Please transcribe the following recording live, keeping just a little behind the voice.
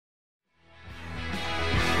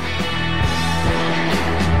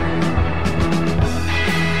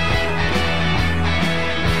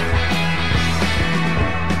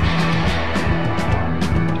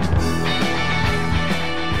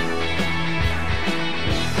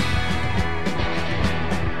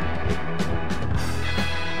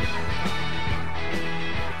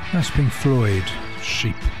That's Pink Floyd,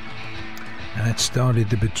 Sheep. And that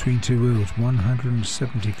started the Between Two Worlds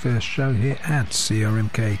 171st show here at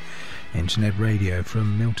CRMK Internet Radio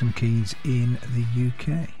from Milton Keynes in the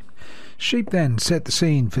UK. Sheep then set the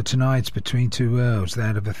scene for tonight's Between Two Worlds,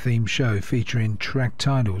 that of a theme show featuring track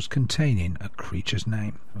titles containing a creature's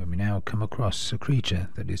name, where we now come across a creature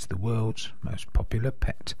that is the world's most popular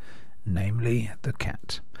pet, namely the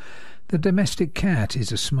cat. The domestic cat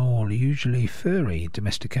is a small, usually furry,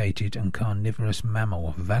 domesticated and carnivorous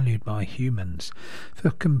mammal valued by humans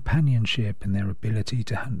for companionship and their ability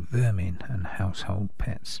to hunt vermin and household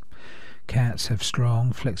pets. Cats have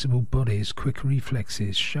strong, flexible bodies, quick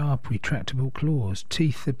reflexes, sharp, retractable claws,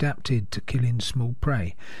 teeth adapted to killing small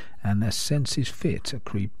prey, and their senses fit a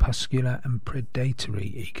crepuscular and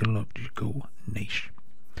predatory ecological niche.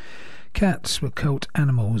 Cats were cult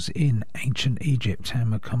animals in ancient Egypt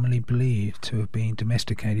and were commonly believed to have been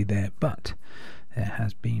domesticated there, but there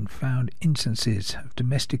has been found instances of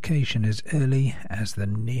domestication as early as the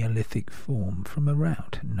Neolithic form from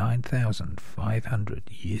around 9,500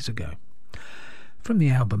 years ago. From the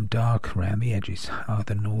album Dark Around the Edges are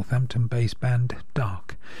the Northampton-based band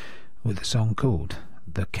Dark, with a song called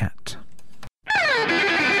The Cat.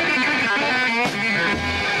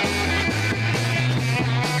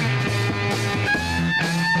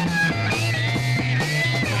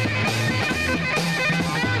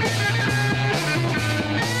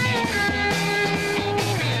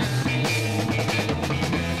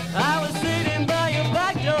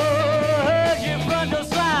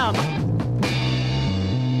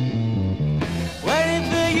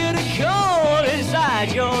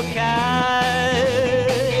 Your cat.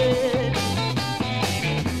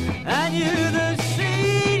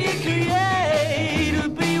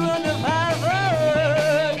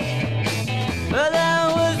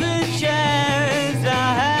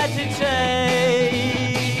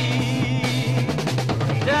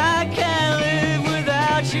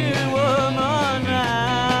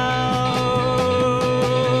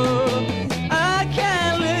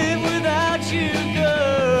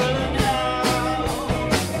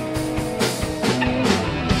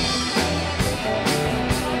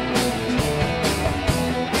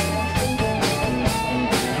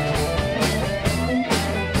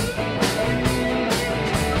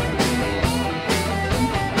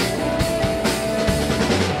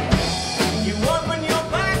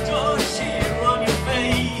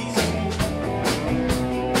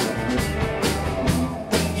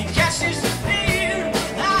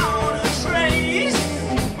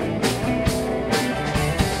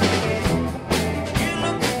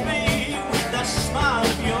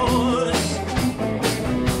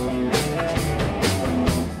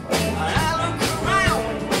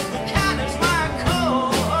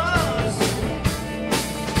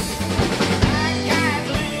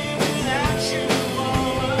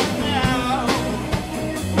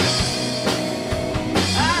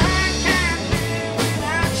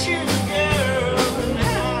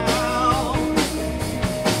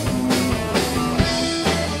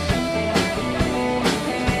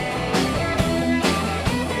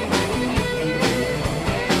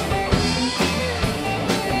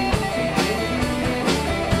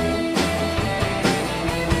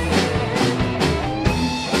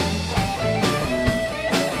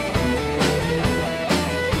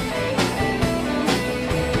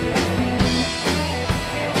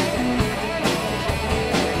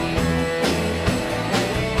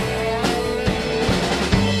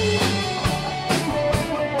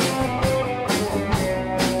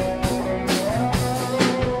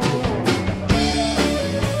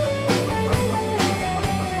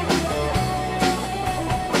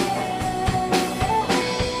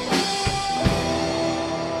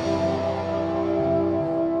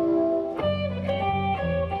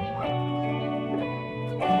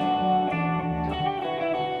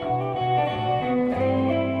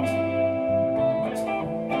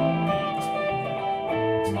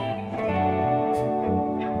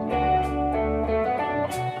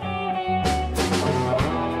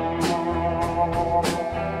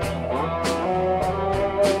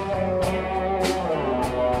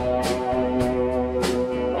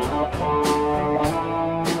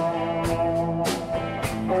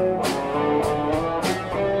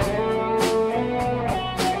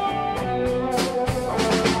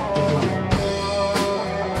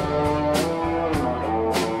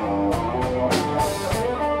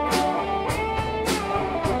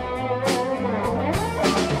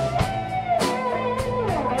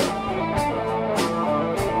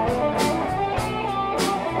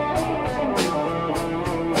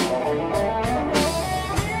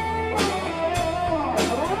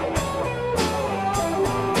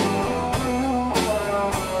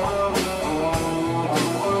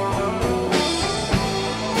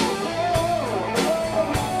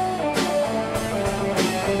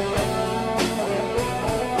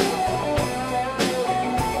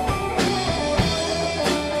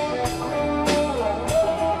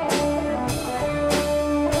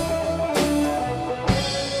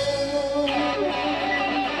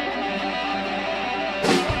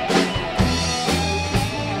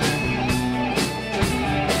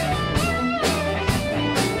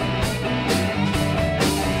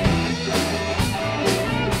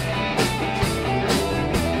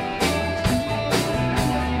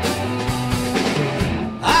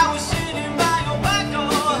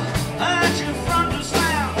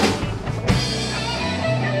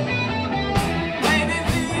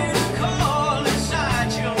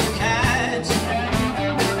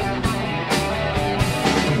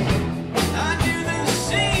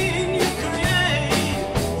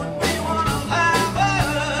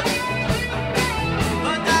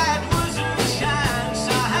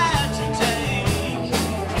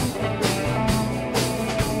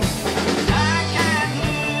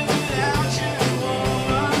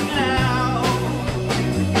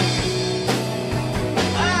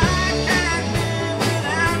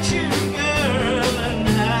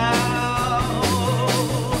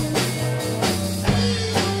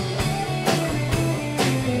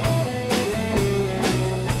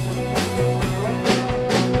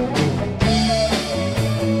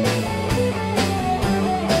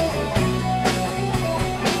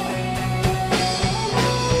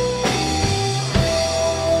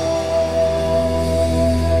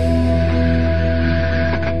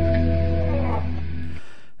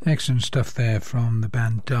 excellent stuff there from the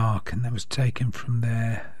band Dark, and that was taken from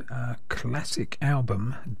their classic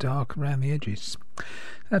album Dark Around the Edges.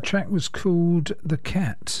 That track was called The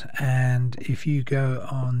Cat, and if you go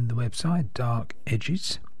on the website Dark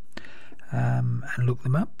Edges and look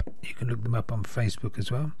them up, you can look them up on Facebook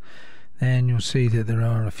as well, then you'll see that there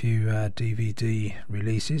are a few DVD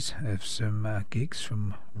releases of some gigs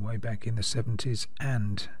from way back in the 70s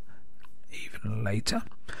and even later,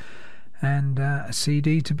 and a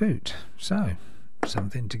CD to boot. So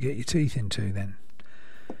something to get your teeth into then.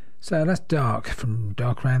 So that's Dark from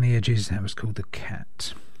Dark Around the Edges. That was called The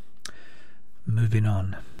Cat. Moving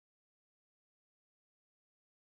on.